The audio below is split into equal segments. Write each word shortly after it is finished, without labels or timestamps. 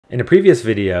In a previous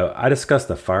video, I discussed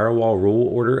the firewall rule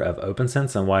order of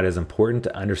OPNsense and why it is important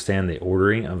to understand the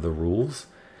ordering of the rules.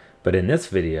 But in this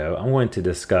video, I'm going to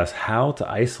discuss how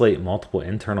to isolate multiple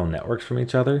internal networks from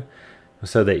each other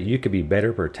so that you could be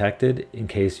better protected in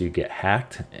case you get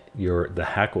hacked. The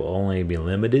hack will only be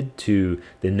limited to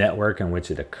the network in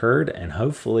which it occurred, and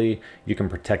hopefully you can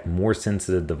protect more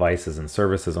sensitive devices and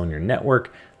services on your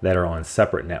network that are on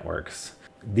separate networks.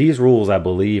 These rules, I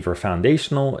believe, are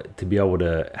foundational to be able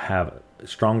to have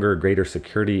stronger, greater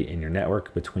security in your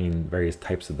network between various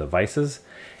types of devices.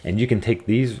 And you can take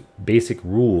these basic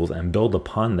rules and build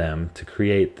upon them to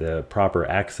create the proper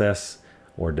access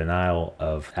or denial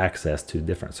of access to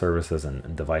different services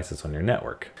and devices on your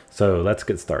network. So let's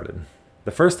get started.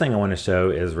 The first thing I want to show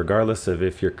is, regardless of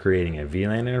if you're creating a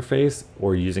VLAN interface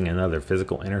or using another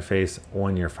physical interface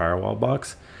on your firewall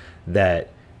box,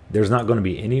 that there's not going to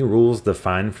be any rules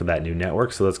defined for that new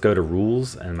network. So let's go to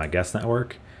rules and my guest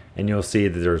network, and you'll see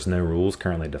that there's no rules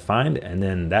currently defined. And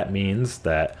then that means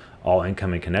that all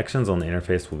incoming connections on the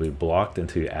interface will be blocked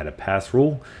until you add a pass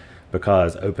rule,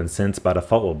 because OPNsense by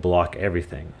default will block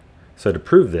everything. So to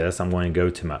prove this, I'm going to go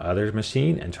to my other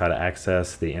machine and try to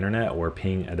access the internet or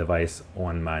ping a device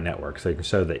on my network, so you can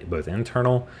show that both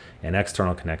internal and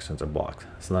external connections are blocked.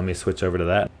 So let me switch over to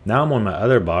that. Now I'm on my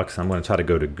other box. I'm going to try to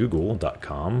go to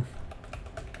google.com.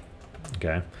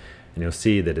 Okay, and you'll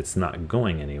see that it's not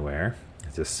going anywhere.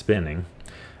 It's just spinning.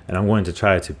 And I'm going to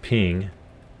try to ping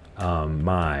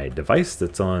my device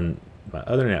that's on my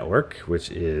other network, which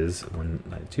is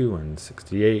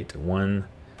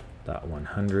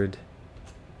 192.168.1.100.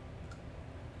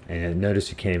 And notice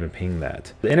you can't even ping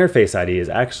that. The interface ID is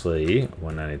actually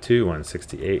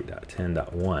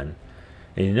 192.168.10.1.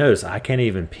 And you notice I can't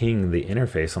even ping the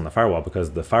interface on the firewall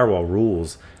because the firewall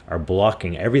rules are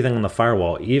blocking everything on the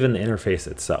firewall, even the interface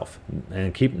itself.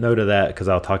 And keep note of that, because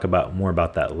I'll talk about more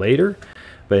about that later.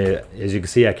 But as you can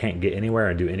see, I can't get anywhere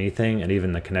or do anything. And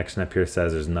even the connection up here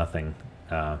says there's nothing,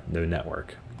 no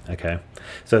network. Okay,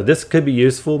 so this could be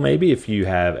useful maybe if you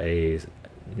have a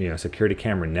security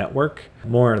camera network.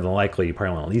 More than likely, you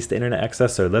probably want at least internet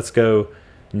access. So let's go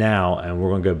now, and we're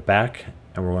going to go back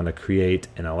and we're going to create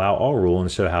an allow all rule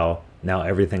and show how now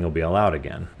everything will be allowed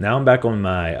again. Now I'm back on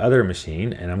my other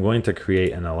machine, and I'm going to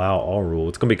create an allow all rule.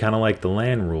 It's going to be kind of like the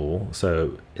LAN rule.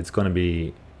 So it's going to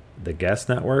be the guest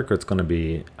network, or it's going to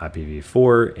be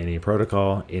IPv4, any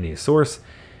protocol, any source,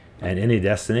 and any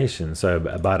destination. So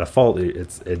by default,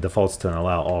 it defaults to an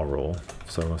allow all rule.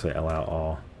 So I'm going to say allow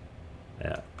all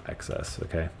access.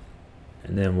 Okay,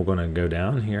 and then we're going to go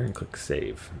down here and click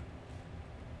save,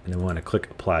 and then we want to click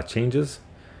apply changes.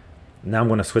 Now I'm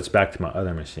going to switch back to my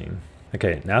other machine.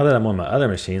 Okay, now that I'm on my other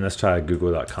machine, let's try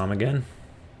google.com again.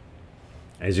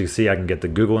 As you can see, I can get to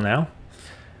Google now,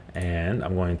 and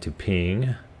I'm going to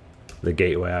ping the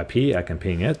gateway IP. I can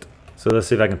ping it. So let's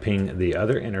see if I can ping the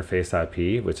other interface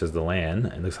IP, which is the LAN.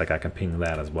 It looks like I can ping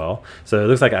that as well. So it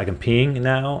looks like I can ping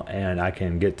now, and I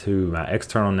can get to my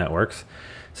external networks.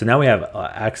 So now we have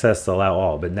access to allow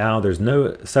all, but now there's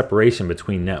no separation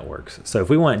between networks. So if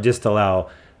we want just to allow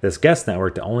this guest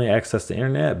network to only access the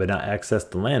internet but not access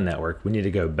the LAN network, we need to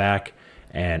go back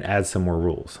and add some more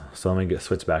rules. So let me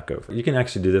switch back over. You can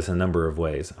actually do this in a number of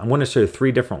ways. I'm going to show you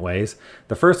 3 different ways.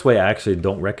 The first way I actually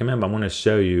don't recommend, but I'm going to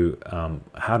show you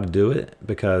how to do it,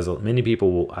 because many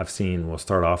people I've seen will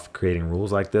start off creating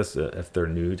rules like this if they're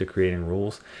new to creating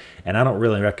rules. And I don't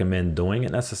really recommend doing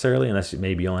it necessarily unless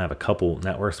maybe you only have a couple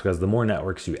networks, because the more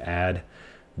networks you add,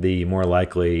 the more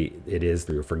likely it is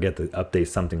that you'll forget to update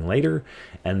something later,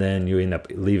 and then you end up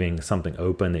leaving something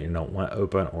open that you don't want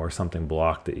open, or something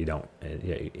blocked that you don't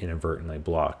inadvertently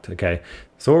blocked. Okay,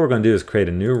 so what we're going to do is create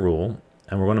a new rule,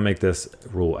 and we're going to make this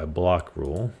rule a block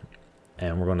rule,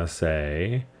 and we're going to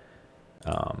say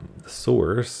the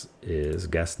source is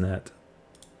guestnet,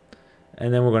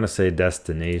 and then we're going to say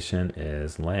destination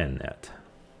is LANnet.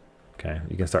 Okay,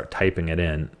 you can start typing it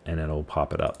in and it'll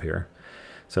pop it up here.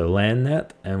 So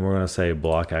LANnet, and we're going to say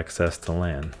block access to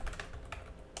LAN.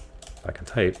 If I can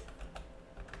type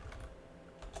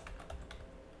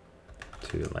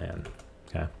to LAN.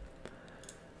 Okay.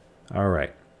 All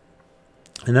right.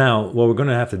 And now what we're going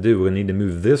to have to do, we're going to need to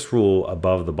move this rule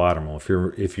above the bottom rule.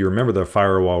 If you remember the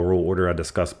firewall rule order I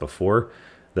discussed before,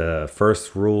 the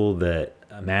first rule that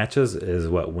matches is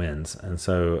what wins. And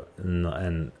so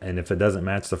and if it doesn't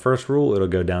match the first rule, it'll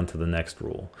go down to the next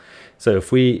rule. So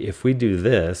if we do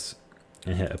this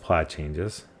and hit apply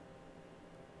changes,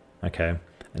 okay,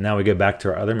 and now we go back to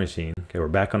our other machine. Okay, we're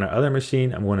back on our other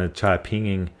machine. I'm going to try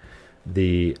pinging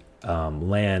the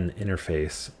LAN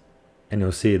interface, and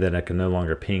you'll see that I can no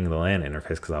longer ping the LAN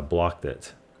interface because I blocked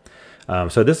it.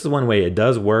 So this is one way it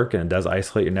does work and it does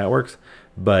isolate your networks.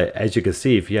 But as you can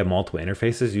see, if you have multiple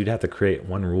interfaces, you'd have to create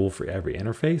one rule for every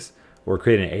interface or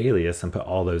create an alias and put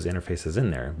all those interfaces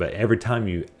in there. But every time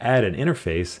you add an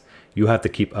interface, you have to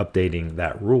keep updating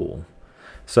that rule.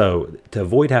 So to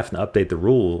avoid having to update the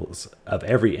rules of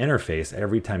every interface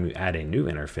every time you add a new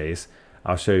interface,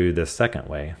 I'll show you this second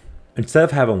way. Instead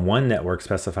of having one network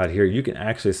specified here, you can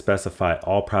actually specify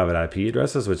all private IP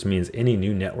addresses, which means any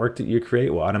new network that you create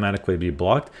will automatically be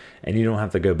blocked, and you don't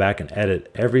have to go back and edit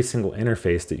every single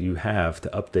interface that you have to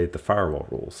update the firewall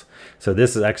rules. So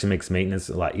this actually makes maintenance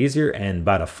a lot easier, and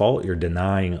by default, you're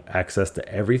denying access to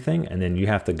everything, and then you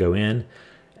have to go in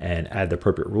and add the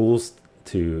appropriate rules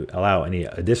to allow any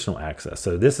additional access.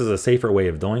 So this is a safer way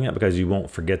of doing it because you won't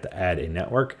forget to add a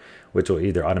network, which will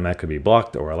either automatically be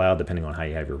blocked or allowed depending on how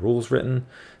you have your rules written.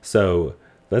 So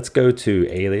let's go to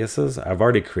aliases. I've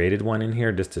already created one in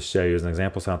here just to show you as an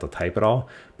example, so I don't have to type it all,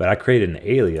 but I created an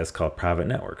alias called private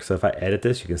network. So if I edit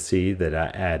this, you can see that I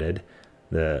added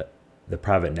the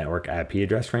private network IP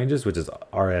address ranges, which is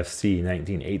RFC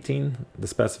 1918, the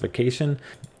specification.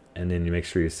 And then you make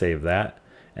sure you save that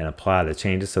and apply the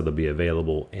changes so they'll be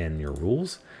available in your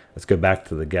rules. Let's go back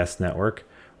to the guest network.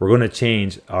 We're going to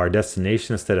change our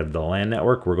destination. Instead of the LAN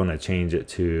network, we're going to change it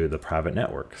to the private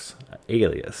networks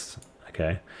alias.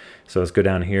 Okay, so let's go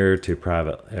down here to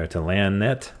to LAN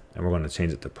net, and we're going to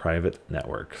change it to private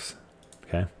networks.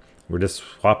 Okay, we're just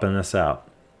swapping this out,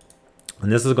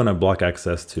 and this is going to block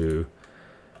access to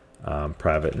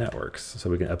private networks, so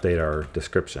we can update our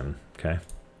description. Okay.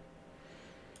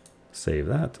 Save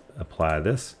that, apply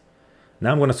this.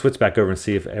 Now I'm going to switch back over and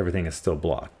see if everything is still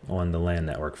blocked on the LAN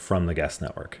network from the guest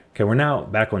network. Okay, we're now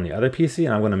back on the other PC,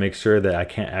 and I'm going to make sure that I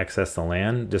can't access the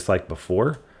LAN just like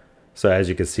before. So as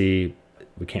you can see,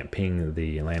 we can't ping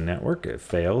the LAN network, it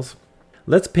fails.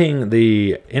 Let's ping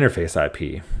the interface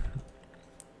IP.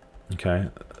 Okay,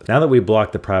 now that we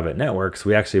blocked the private networks,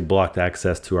 we actually blocked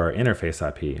access to our interface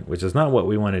IP, which is not what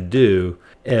we want to do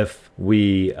if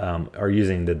we are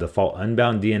using the default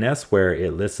unbound DNS where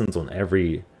it listens on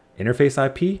every interface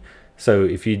IP. So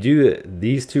if you do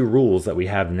these two rules that we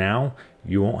have now,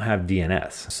 you won't have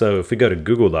DNS. So if we go to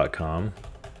google.com,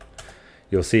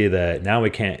 you'll see that now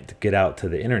we can't get out to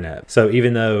the internet. So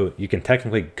even though you can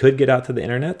technically could get out to the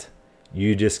internet,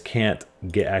 you just can't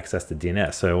get access to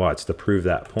DNS. So watch, to prove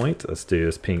that point, let's do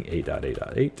this ping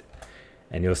 8.8.8,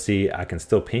 and you'll see I can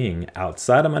still ping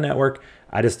outside of my network.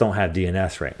 I just don't have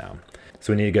DNS right now.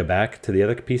 So we need to go back to the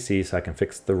other PC so I can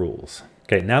fix the rules.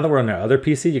 Okay, now that we're on our other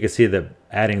PC, you can see that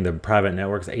adding the private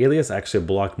networks alias actually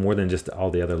blocked more than just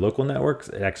all the other local networks.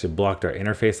 It actually blocked our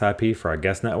interface IP for our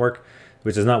guest network,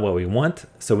 which is not what we want.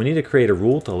 So we need to create a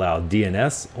rule to allow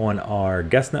DNS on our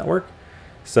guest network.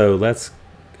 So let's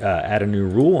add a new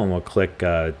rule, and we'll click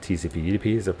TCP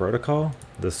UDP as a protocol.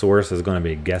 The source is going to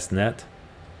be guestnet,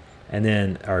 and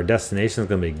then our destination is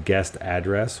going to be guest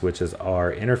address, which is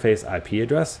our interface IP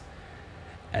address,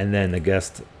 and then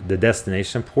the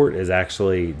destination port is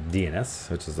actually DNS,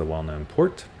 which is a well-known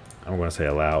port. I'm going to say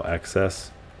allow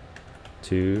access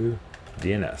to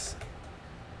DNS.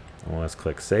 And let's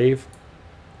click save.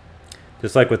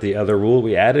 Just like with the other rule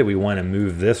we added, we want to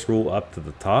move this rule up to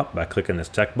the top by clicking this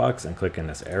checkbox and clicking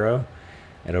this arrow.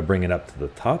 It'll bring it up to the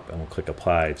top, and we'll click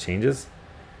apply changes.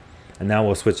 And now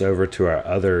we'll switch over to our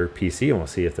other PC and we'll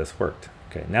see if this worked.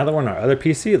 Okay, now that we're on our other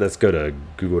PC, let's go to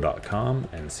google.com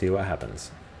and see what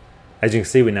happens. As you can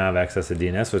see, we now have access to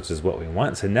DNS, which is what we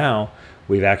want. So now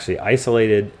we've actually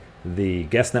isolated the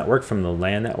guest network from the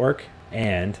LAN network,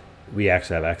 and we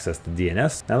actually have access to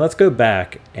DNS. Now let's go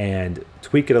back and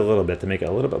tweak it a little bit to make it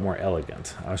a little bit more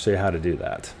elegant. I'll show you how to do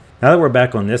that. Now that we're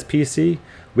back on this PC,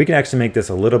 we can actually make this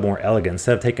a little more elegant.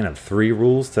 Instead of taking up 3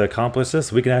 rules to accomplish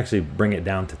this, we can actually bring it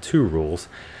down to 2 rules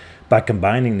by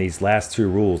combining these last 2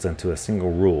 rules into a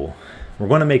single rule. We're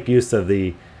going to make use of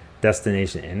the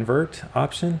destination invert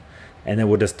option, and then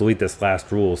we'll just delete this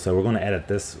last rule. So we're going to edit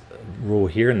this rule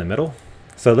here in the middle.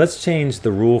 So let's change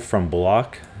the rule from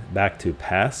block back to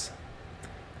pass.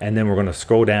 And then we're going to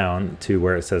scroll down to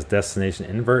where it says destination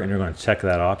invert, and you're going to check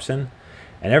that option.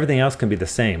 And everything else can be the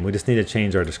same. We just need to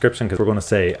change our description because we're going to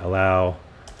say allow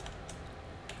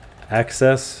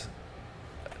access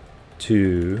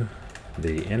to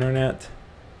the internet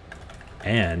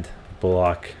and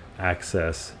block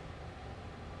access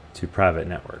to private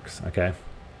networks. Okay.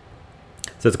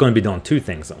 So it's going to be doing 2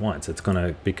 things at once. It's going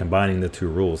to be combining the 2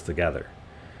 rules together.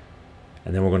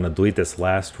 And then we're going to delete this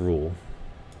last rule.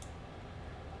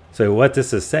 So what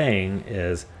this is saying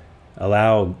is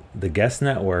allow the guest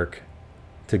network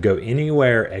to go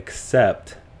anywhere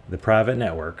except the private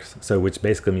networks, so which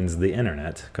basically means the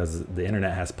internet, because the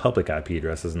internet has public IP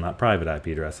addresses and not private IP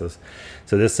addresses.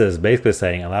 So this is basically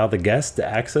saying allow the guest to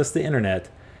access the internet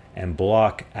and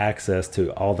block access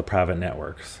to all the private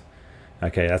networks.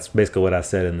 Okay, that's basically what I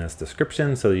said in this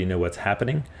description, so you know what's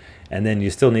happening. And then you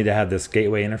still need to have this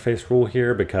gateway interface rule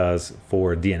here because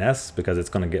for DNS, because it's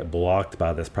going to get blocked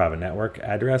by this private network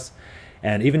address.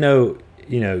 And even though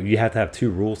you have to have two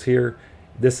rules here,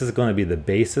 this is going to be the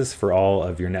basis for all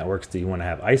of your networks that you want to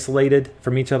have isolated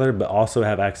from each other, but also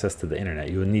have access to the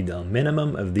internet. You will need a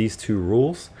minimum of these two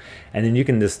rules, and then you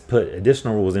can just put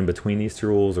additional rules in between these two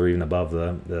rules, or even above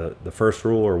the first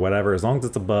rule or whatever. As long as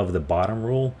it's above the bottom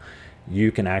rule,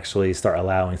 you can actually start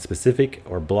allowing specific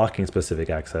or blocking specific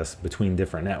access between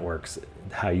different networks,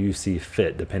 how you see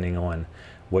fit, depending on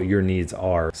what your needs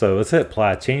are. So let's hit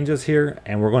apply changes here,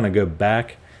 and we're going to go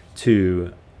back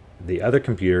to the other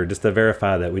computer just to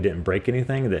verify that we didn't break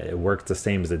anything, that it works the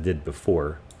same as it did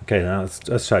before. Okay, now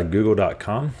let's try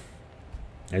google.com.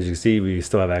 As you can see, we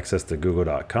still have access to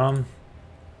google.com.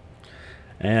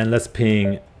 And let's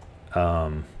ping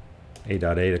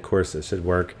 8.8, of course it should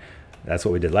work. That's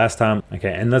what we did last time.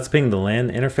 Okay, and let's ping the LAN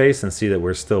interface and see that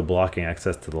we're still blocking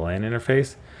access to the LAN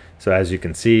interface. So as you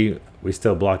can see, we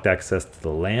still blocked access to the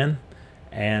LAN,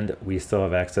 and we still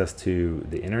have access to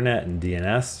the internet and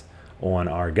DNS on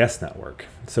our guest network.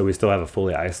 So we still have a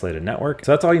fully isolated network.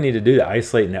 So that's all you need to do to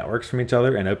isolate networks from each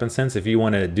other in OPNsense. If you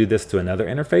want to do this to another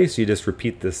interface, you just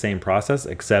repeat the same process,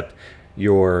 except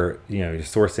your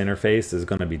source interface is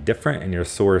going to be different, and your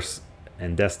source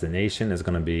and destination is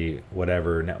going to be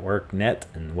whatever network net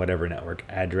and whatever network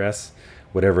address,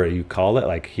 whatever you call it.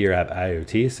 Like here I have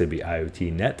IoT, so it'd be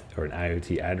IoT net or an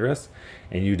IoT address.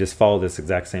 And you just follow this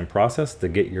exact same process to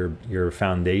get your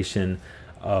foundation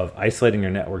of isolating your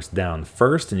networks down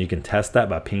first, and you can test that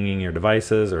by pinging your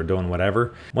devices or doing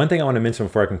whatever. One thing I want to mention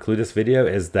before I conclude this video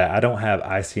is that I don't have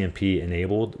ICMP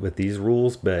enabled with these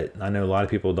rules, but I know a lot of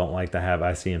people don't like to have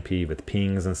ICMP with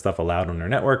pings and stuff allowed on their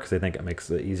network because they think it makes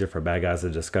it easier for bad guys to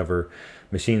discover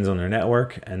machines on their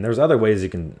network. And there's other ways you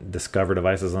can discover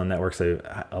devices on the network, so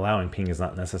allowing ping is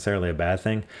not necessarily a bad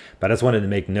thing. But I just wanted to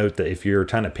make note that if you're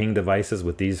trying to ping devices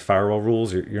with these firewall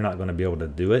rules, you're not going to be able to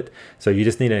do it. So you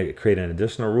just need to create an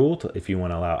additional rule if you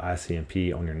want to allow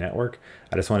ICMP on your network.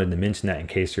 I just wanted to mention that in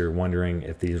case you're wondering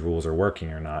if these rules are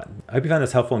working or not. I hope you found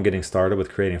this helpful in getting started with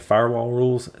creating firewall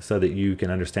rules so that you can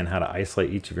understand how to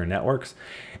isolate each of your networks.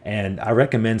 And I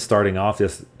recommend starting off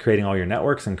just creating all your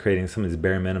networks and creating some of these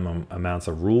bare minimum amounts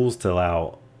of rules to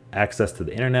allow access to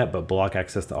the internet but block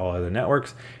access to all other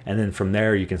networks. And then from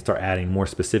there you can start adding more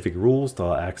specific rules to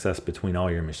allow access between all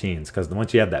your machines, because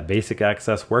once you have that basic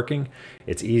access working,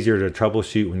 it's easier to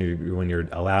troubleshoot when you're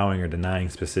allowing or denying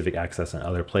specific access in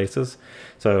other places.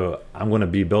 So I'm going to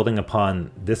be building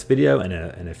upon this video in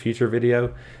a future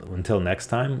video. Until next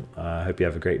time, I hope you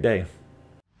have a great day.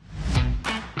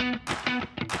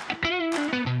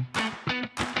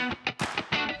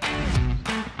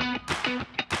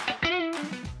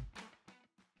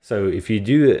 So if you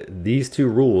do these two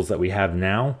rules that we have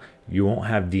now, you won't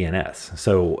have DNS.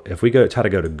 So if we try to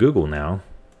go to Google now,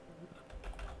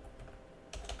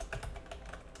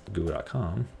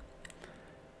 google.com,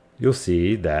 you'll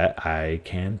see that I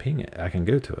can ping it. I can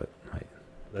go to it. Right.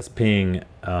 Let's ping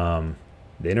the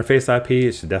interface IP.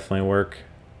 It should definitely work.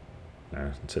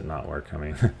 No, it should not work. I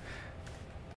mean,